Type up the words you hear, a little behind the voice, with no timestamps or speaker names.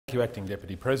Thank you, Acting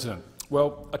Deputy President.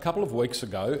 Well, a couple of weeks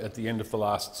ago, at the end of the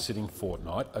last sitting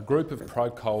fortnight, a group of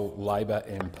pro-coal Labor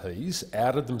MPs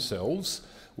outed themselves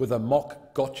with a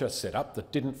mock gotcha setup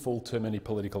that didn't fool too many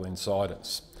political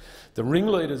insiders. The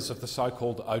ringleaders of the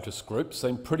so-called Otis Group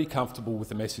seemed pretty comfortable with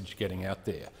the message getting out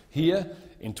there. Here,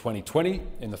 in 2020,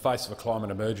 in the face of a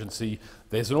climate emergency,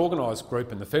 there's an organised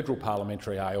group in the federal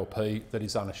parliamentary ALP that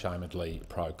is unashamedly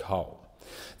pro-coal.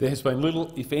 There has been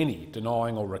little, if any,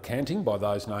 denying or recanting by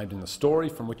those named in the story,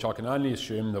 from which I can only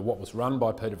assume that what was run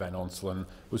by Peter Van Onselen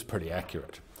was pretty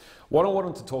accurate. What I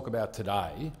wanted to talk about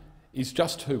today is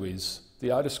just who is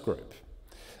the Otis Group.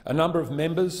 A number of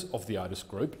members of the Otis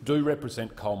Group do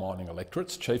represent coal mining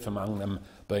electorates, chief among them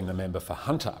being the member for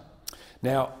Hunter.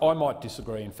 Now, I might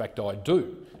disagree, in fact I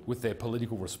do, with their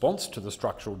political response to the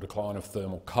structural decline of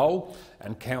thermal coal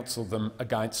and counsel them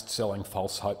against selling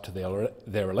false hope to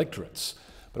their electorates.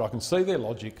 But I can see their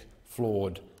logic,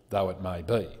 flawed though it may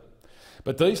be.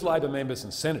 But these Labor members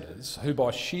and senators, who by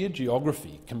sheer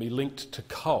geography can be linked to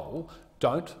coal,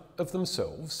 don't of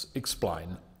themselves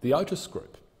explain the Otis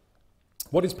Group.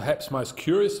 What is perhaps most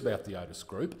curious about the Otis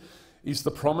Group is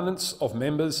the prominence of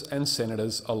members and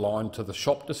senators aligned to the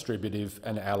Shop Distributive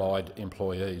and Allied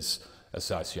Employees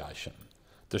Association,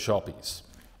 the Shoppies.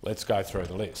 Let's go through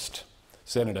the list.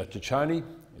 Senator Ciccone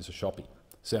is a Shoppie.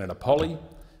 Senator Polly,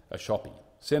 a Shoppie.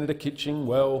 Senator Kitching,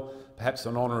 well, perhaps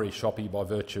an honorary Shoppie by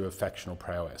virtue of factional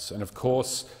prowess. And of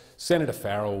course, Senator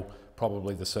Farrell,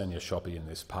 probably the senior Shoppie in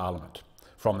this parliament.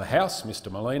 From the House,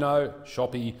 Mr Molino,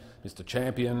 Shoppie, Mr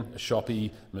Champion, a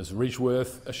Shoppie, Ms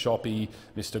Ridgeworth, a Shoppie,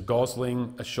 Mr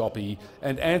Gosling, a Shoppie,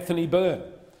 and Anthony Byrne,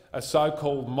 a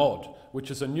so-called mod, which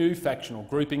is a new factional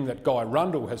grouping that Guy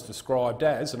Rundle has described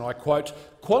as, and I quote,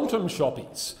 quantum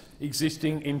Shoppies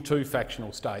existing in two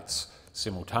factional states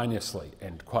simultaneously,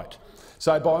 end quote.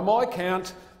 So by my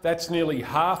count, that's nearly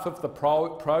half of the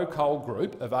pro-coal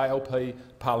group of ALP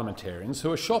parliamentarians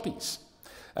who are Shoppies.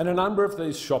 And a number of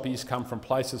these Shoppies come from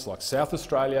places like South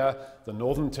Australia, the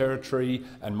Northern Territory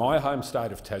and my home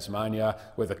state of Tasmania,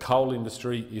 where the coal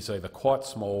industry is either quite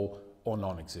small or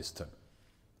non-existent.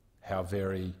 How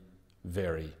very,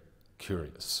 very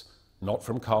curious. Not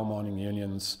from coal mining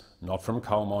unions, not from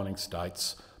coal mining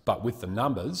states, but with the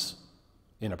numbers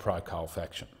in a pro-coal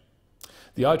faction.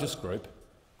 The Otis Group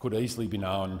could easily be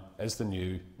known as the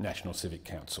new National Civic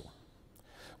Council.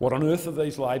 What on earth are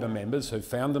these Labor members who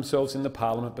found themselves in the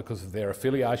parliament because of their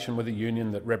affiliation with a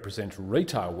union that represents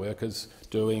retail workers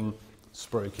doing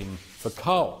spruiking for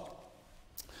coal?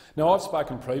 Now, I've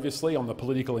spoken previously on the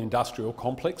political industrial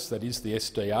complex that is the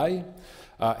SDA,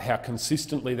 how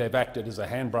consistently they've acted as a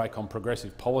handbrake on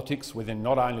progressive politics within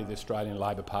not only the Australian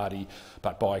Labor Party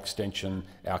but by extension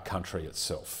our country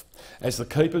itself. As the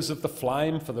keepers of the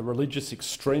flame for the religious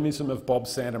extremism of Bob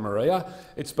Santamaria,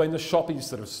 it's been the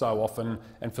Shoppies that have so often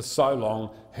and for so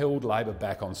long held Labor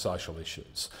back on social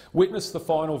issues. Witness the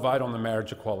final vote on the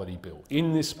marriage equality bill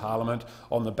in this parliament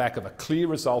on the back of a clear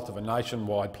result of a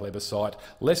nationwide plebiscite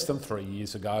less than 3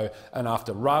 years ago, and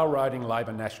after railroading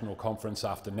Labor national conference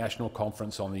after national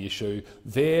conference on the issue,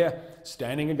 there,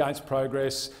 standing against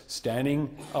progress,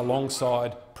 standing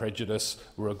alongside prejudice,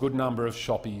 were a good number of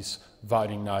Shoppies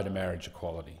voting no to marriage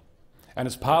equality. And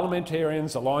as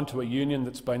parliamentarians aligned to a union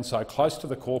that's been so close to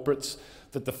the corporates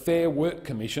that the Fair Work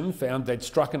Commission found they'd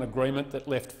struck an agreement that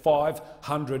left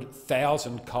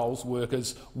 500,000 coals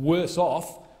workers worse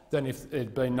off than if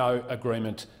there'd been no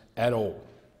agreement at all.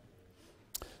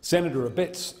 Senator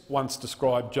Abetz once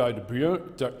described Joe de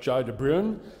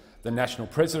Bruyn, the national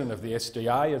president of the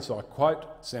SDA, as I quote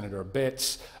Senator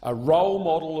Abetz, a role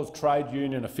model of trade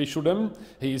union officialdom.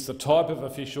 He is the type of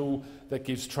official that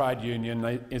gives trade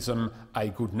unionism a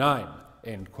good name,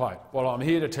 end quote. Well, I'm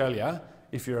here to tell you,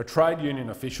 if you're a trade union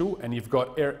official and you've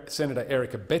got Senator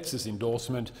Eric Abetz's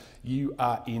endorsement, you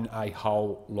are in a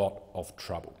whole lot of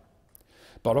trouble.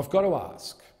 But I've got to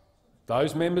ask,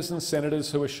 those members and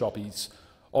senators who are Shoppies,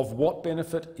 of what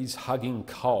benefit is hugging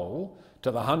coal to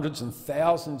the hundreds and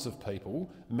thousands of people,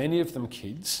 many of them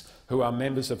kids, who are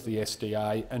members of the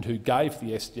SDA and who gave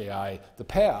the SDA the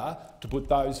power to put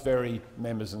those very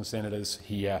members and senators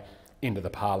here into the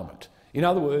parliament? In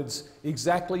other words,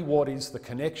 exactly what is the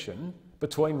connection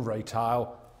between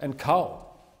retail and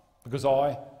coal? Because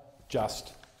I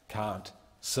just can't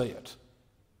see it.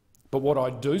 But what I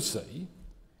do see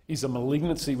is a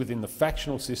malignancy within the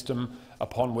factional system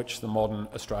upon which the modern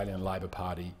Australian Labor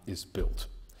Party is built.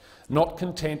 Not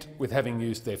content with having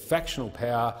used their factional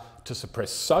power to suppress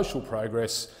social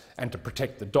progress and to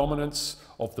protect the dominance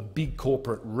of the big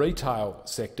corporate retail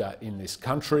sector in this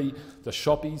country, the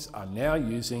Shoppies are now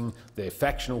using their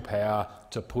factional power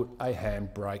to put a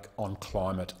handbrake on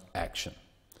climate action.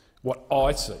 What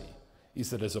I see is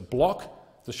that as a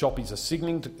bloc, the shoppies are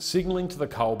signalling to the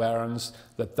coal barons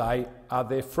that they are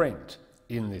their friend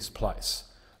in this place,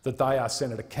 that they are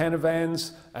Senator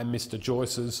Canavan's and Mr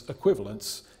Joyce's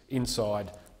equivalents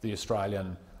inside the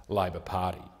Australian Labor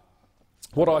Party.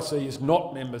 What I see is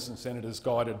not members and senators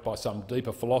guided by some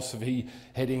deeper philosophy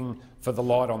heading for the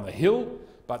light on the hill,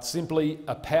 but simply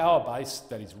a power base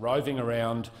that is roving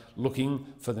around looking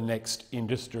for the next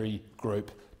industry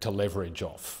group to leverage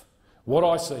off. What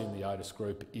I see in the Otis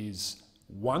Group is,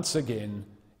 once again,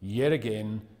 yet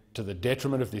again, to the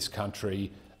detriment of this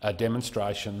country, a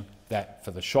demonstration that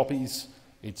for the shoppies,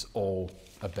 it's all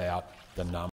about the numbers.